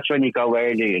 Yeah, that's when you go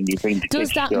early and you bring the kids. Does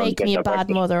that make me a bad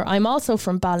mother? I'm also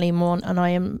from Ballymun and I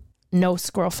am no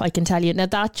scruff, I can tell you. Now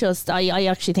that just, I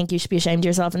actually think you should be ashamed of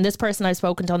yourself. And this person I've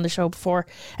spoken to on the show before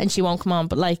and she won't come on,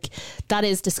 but that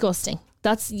is disgusting.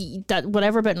 That's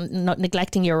whatever about not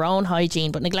neglecting your own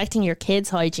hygiene, but neglecting your kids'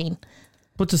 hygiene.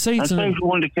 But to say if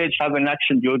one of the kids have an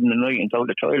accident during the night and go to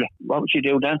the toilet, what would you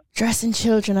do then? Dressing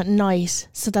children at night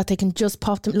so that they can just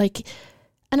pop them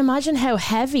and imagine how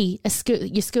heavy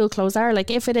your school clothes are.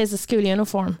 If it is a school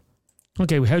uniform.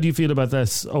 Okay, how do you feel about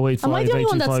this? 085 Am I the only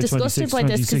one that's disgusted by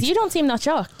this? Because you don't seem not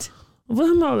shocked.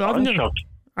 Well, no, I'm shocked.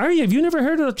 Are you? Have you never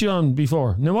heard of that, John,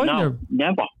 before? No, never.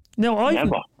 No,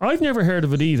 I've never heard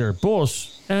of it either. But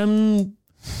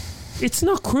it's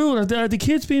not cruel. Are the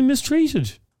kids being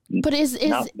mistreated? But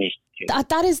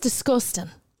that is disgusting.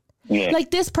 Yeah.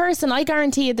 This person, I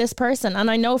guarantee you this person,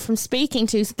 and I know from speaking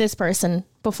to this person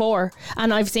before,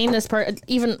 and I've seen this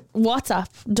even WhatsApp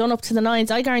done up to the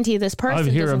 9s. I guarantee you this person.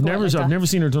 I've never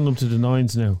seen her done up to the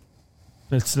 9s now.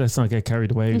 Let's not get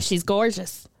carried away. She's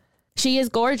gorgeous. She is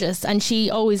gorgeous and she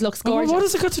always looks gorgeous. What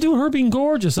has it got to do with her being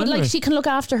gorgeous? But anyway? like, she can look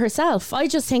after herself. I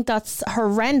just think that's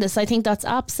horrendous. I think that's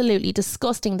absolutely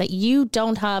disgusting that you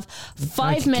don't have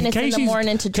 5 minutes in the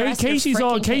morning to dress Casey's your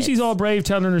all freaking kids. all brave,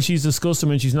 telling her she's disgusting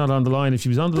when she's not on the line. If she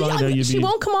was on the line, she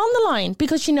won't come on the line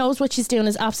because she knows what she's doing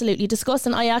is absolutely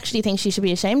disgusting. I actually think she should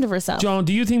be ashamed of herself. John,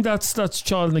 do you think that's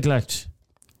child neglect?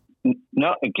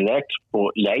 Not neglect,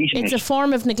 but laziness. It's a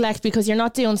form of neglect because you're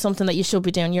not doing something that you should be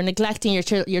doing. You're neglecting your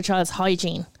child's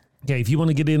hygiene. Okay, if you want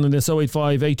to get in on this,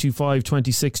 085 825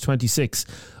 26 26.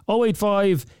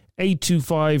 085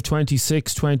 825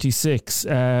 26 26.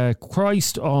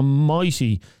 Christ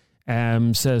Almighty,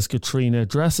 says Katrina,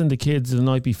 dressing the kids the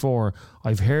night before.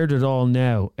 I've heard it all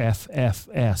now.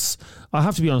 FFS. I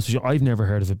have to be honest with you, I've never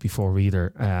heard of it before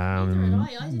either.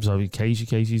 Sorry,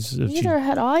 Casey's. Neither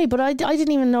had I, but I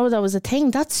didn't even know that was a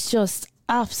thing. That's just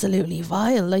absolutely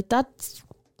vile. Like, that's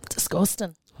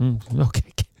disgusting.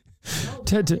 Okay.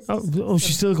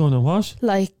 She's still going on what?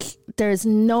 Like, there's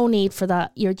no need for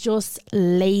that. You're just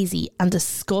lazy and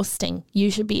disgusting.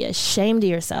 You should be ashamed of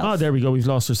yourself. Oh, there we go. We've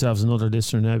lost ourselves another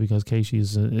listener now because Casey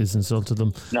is insulted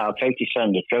them. No, Casey's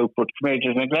saying the truth, but come here,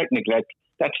 there's neglect.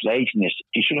 That's laziness.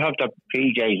 You should have the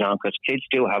PJs on because kids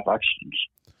do have accidents.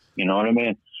 You know what I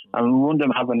mean? And one of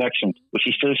them have an accident, but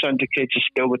she still sent the kids to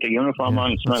school with the uniform on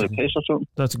and smell a piss or something.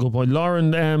 That's a good point.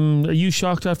 Lauren, are you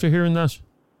shocked after hearing that?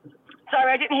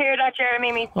 Sorry, I didn't hear that,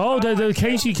 Jeremy. Oh,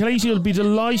 Casey will be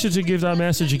delighted to give that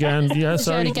message again. Yeah,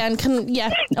 sorry. Again,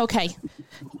 okay.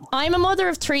 I'm a mother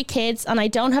of 3 kids and I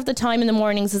don't have the time in the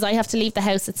mornings as I have to leave the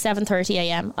house at 7:30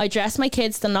 a.m. I dress my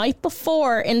kids the night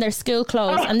before in their school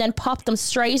clothes and then pop them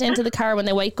straight into the car when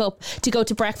they wake up to go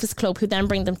to breakfast club, who then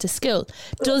bring them to school.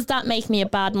 Does that make me a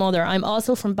bad mother? I'm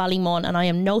also from Ballymun and I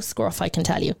am no scruff, I can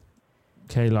tell you.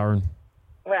 Okay, Lauren.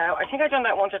 Well, I think I've done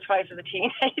that once or twice as a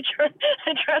teenager.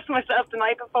 I dressed myself the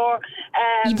night before.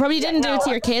 You probably didn't do it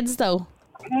to your kids, though.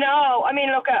 No, I mean,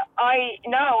 look, I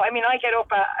get up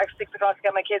at 6 o'clock to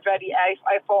get my kids ready.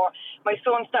 My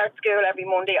son starts school every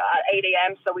Monday at 8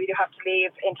 a.m, so we do have to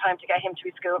leave in time to get him to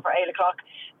his school for 8 o'clock.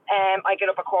 I get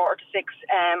up at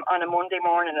 5:45 on a Monday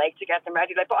morning, like, to get them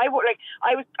ready. Like, but I'm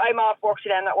off work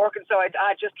today, I'm not working, so I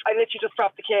literally just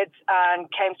dropped the kids and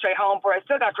came straight home. But I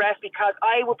still got dressed because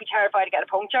I would be terrified to get a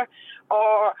puncture,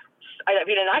 or I'd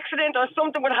be in an accident, or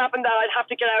something would happen that I'd have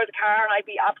to get out of the car, and I'd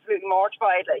be absolutely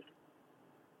mortified. Like.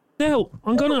 Now,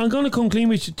 I'm gonna come clean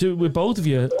with both of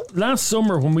you. Last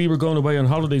summer, when we were going away on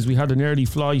holidays, we had an early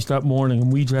flight that morning,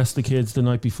 and we dressed the kids the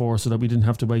night before so that we didn't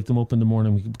have to wake them up in the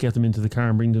morning. We could get them into the car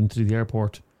and bring them to the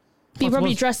airport. You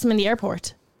probably dressed them in the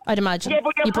airport, I'd imagine. Yeah,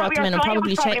 but you brought them in and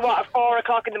probably checked. What, at 4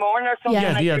 o'clock in the morning or something?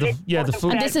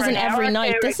 And this isn't every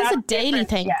night. This is a daily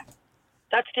thing. Yeah.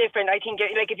 That's different. I think,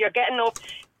 like, if you're getting up,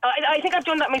 I think I've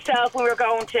done that myself when we were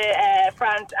going to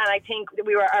France, and I think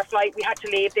our flight, we had to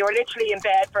leave. They were literally in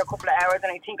bed for a couple of hours,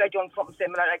 and I think I'd done something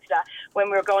similar like that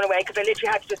when we were going away, because I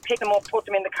literally had to just pick them up, put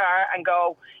them in the car, and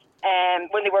go.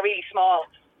 When they were really small.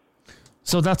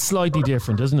 So that's slightly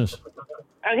different, isn't it?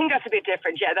 I think that's a bit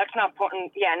different. Yeah, that's not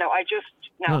putting. Yeah,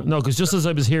 no, No, because just as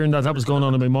I was hearing that was going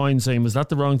on in my mind, saying, was that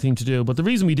the wrong thing to do? But the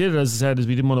reason we did it, as I said, is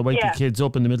we didn't want to wake the kids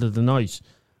up in the middle of the night.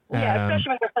 Yeah, especially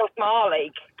when they're so small,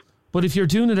 like. But if you're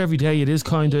doing it every day, it is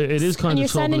kind of and you're troubling.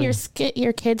 sending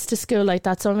your kids to school like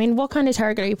that. So I mean, what kind of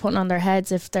target are you putting on their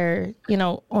heads if they're,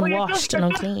 unwashed and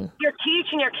unclean? You're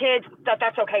teaching your kids that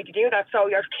that's okay to do that. So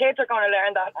your kids are going to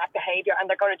learn that behaviour, and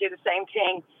they're going to do the same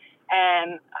thing,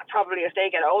 probably as they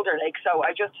get older. Like, so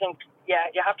I just think,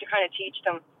 you have to kind of teach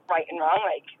them right and wrong,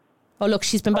 like. Oh, look,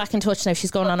 she's been back in touch now. She's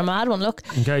going on a mad one. Look,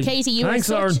 okay. Katie, you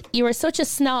were such a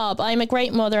snob. I'm a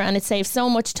great mother and it saves so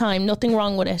much time. Nothing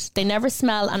wrong with it. They never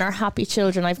smell and are happy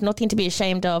children. I've nothing to be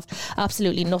ashamed of.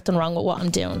 Absolutely nothing wrong with what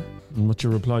I'm doing. And what's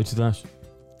your reply to that?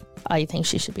 I think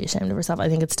she should be ashamed of herself. I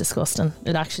think it's disgusting.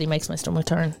 It actually makes my stomach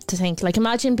turn to think. Like,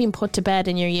 imagine being put to bed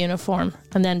in your uniform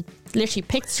and then literally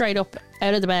picked straight up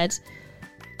out of the bed,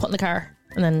 put in the car,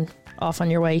 and then off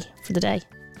on your way for the day.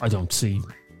 I don't see.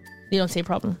 You don't see a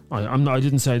problem? I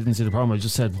didn't say I didn't see the problem. I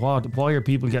just said, why are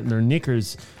people getting their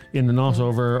knickers in the knot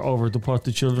over what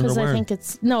the children are wearing? Because I think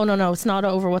it's... No. It's not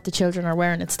over what the children are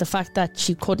wearing. It's the fact that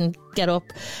she couldn't get up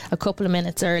a couple of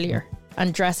minutes earlier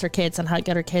and dress her kids and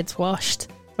get her kids washed.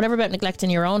 Whatever about neglecting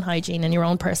your own hygiene and your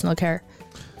own personal care.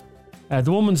 The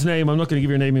woman's name, I'm not going to give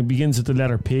your name, it begins with the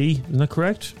letter P. Isn't that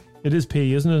correct? It is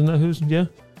P, isn't it? Isn't that who's...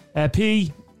 Yeah.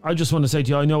 P... I just want to say to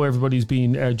you, I know everybody's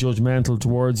been judgmental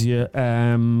towards you.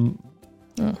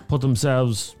 Put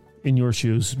themselves in your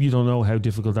shoes. You don't know how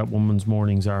difficult that woman's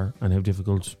mornings are and how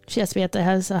difficult. She has to be at the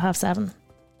house at 7:30.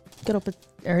 Get up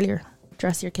earlier.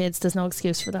 Dress your kids. There's no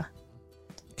excuse for that.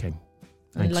 Okay.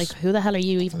 And like, who the hell are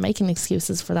you even making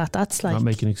excuses for that? That's like... Not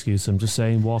making excuses. I'm just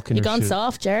saying, walk in You your gone shoe.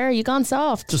 soft, Ger. You gone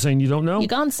soft. Just saying you don't know. You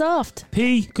gone soft.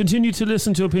 P, continue to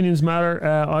listen to Opinions Matter.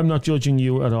 I'm not judging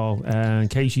you at all. And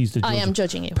Katie's the judge. I am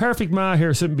judging you. Perfect Ma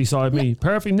here sitting beside me.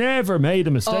 Perfect. Never made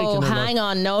a mistake. Oh, in her hang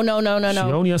life. on. No. She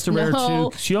only has to bear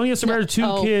two. She only has to bear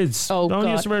two kids. Oh, only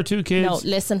God. has to bear 2 kids. No,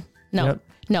 listen. No. Yep.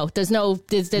 No, there's no...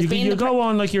 There's you go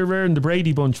on like you're wearing the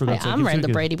Brady Bunch for God's sake. I am wearing the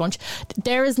Brady Bunch.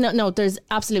 There is there's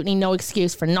absolutely no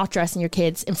excuse for not dressing your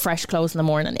kids in fresh clothes in the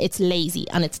morning. It's lazy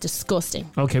and it's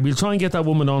disgusting. Okay, we'll try and get that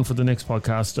woman on for the next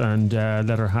podcast and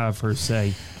let her have her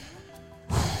say.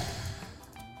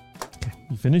 Okay,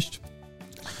 you finished?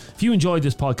 If you enjoyed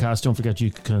this podcast, don't forget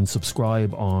you can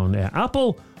subscribe on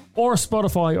Apple or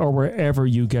Spotify or wherever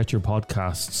you get your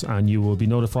podcasts, and you will be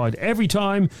notified every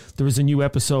time there is a new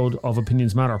episode of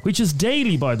Opinions Matter, which is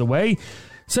daily, by the way.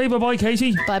 Say bye-bye,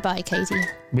 Katie. Bye-bye, Katie.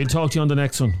 We'll talk to you on the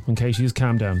next one when Katie has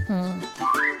calmed down.